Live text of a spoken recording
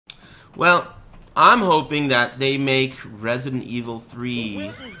Well, I'm hoping that they make Resident Evil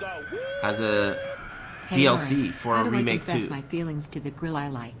 3 as a DLC Aris, for a remake confess too. my feelings to the grill I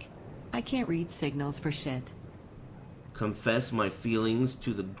like. I can't read signals for shit. Confess my feelings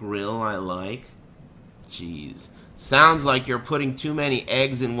to the grill I like? Jeez. Sounds like you're putting too many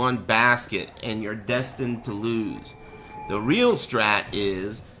eggs in one basket and you're destined to lose. The real strat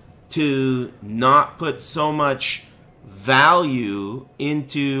is to not put so much value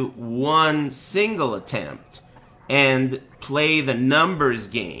into one single attempt and play the numbers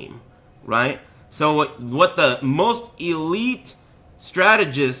game, right? So what the most elite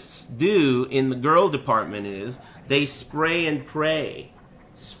strategists do in the girl department is they spray and pray.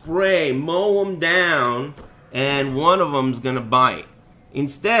 Spray, mow them down, and one of them's gonna bite.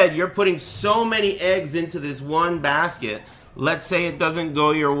 Instead, you're putting so many eggs into this one basket. Let's say it doesn't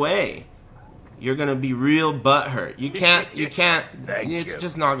go your way. You're gonna be real butthurt. You can't, it's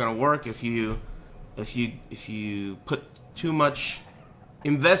just not gonna work if you put too much,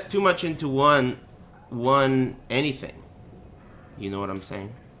 invest too much into one anything. You know what I'm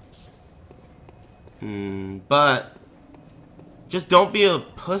saying? But just don't be a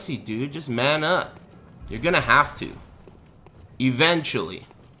pussy, dude. Just man up. You're gonna have to. Eventually.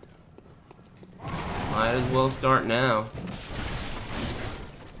 Might as well start now.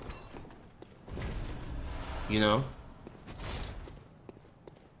 You know?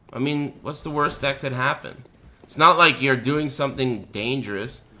 I mean, what's the worst that could happen? It's not like you're doing something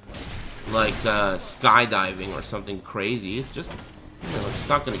dangerous, like skydiving or something crazy. It's just, you know, it's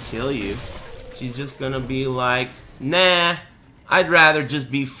not gonna kill you. She's just gonna be like, nah, I'd rather just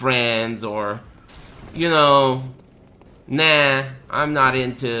be friends, or, you know, nah, I'm not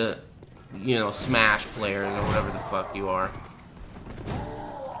into, you know, Smash players or whatever the fuck you are.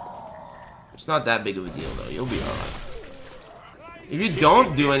 It's not that big of a deal, though. You'll be alright. If you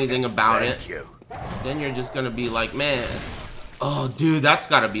don't do anything about it, then you're just gonna be like, man, oh, dude, that's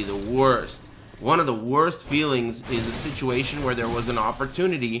gotta be the worst. One of the worst feelings is a situation where there was an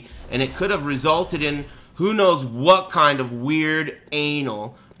opportunity and it could have resulted in who knows what kind of weird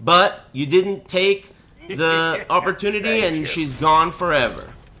anal, but you didn't take the opportunity and she's gone forever.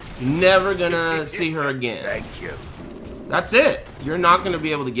 You're never gonna see her again. Thank you. That's it. You're not gonna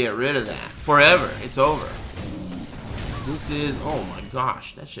be able to get rid of that. Forever. It's over. This is, oh my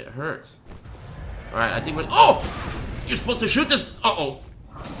gosh, that shit hurts. Alright, I think we're, oh! You're supposed to shoot this, uh-oh.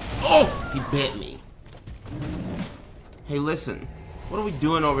 Oh! He bit me. Hey, listen. What are we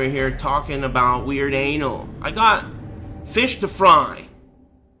doing over here talking about weird anal? I got fish to fry.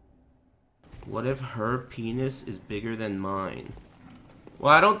 What if her penis is bigger than mine?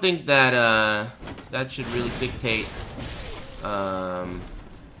 Well, I don't think that, that should really dictate, don't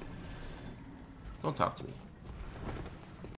talk to me.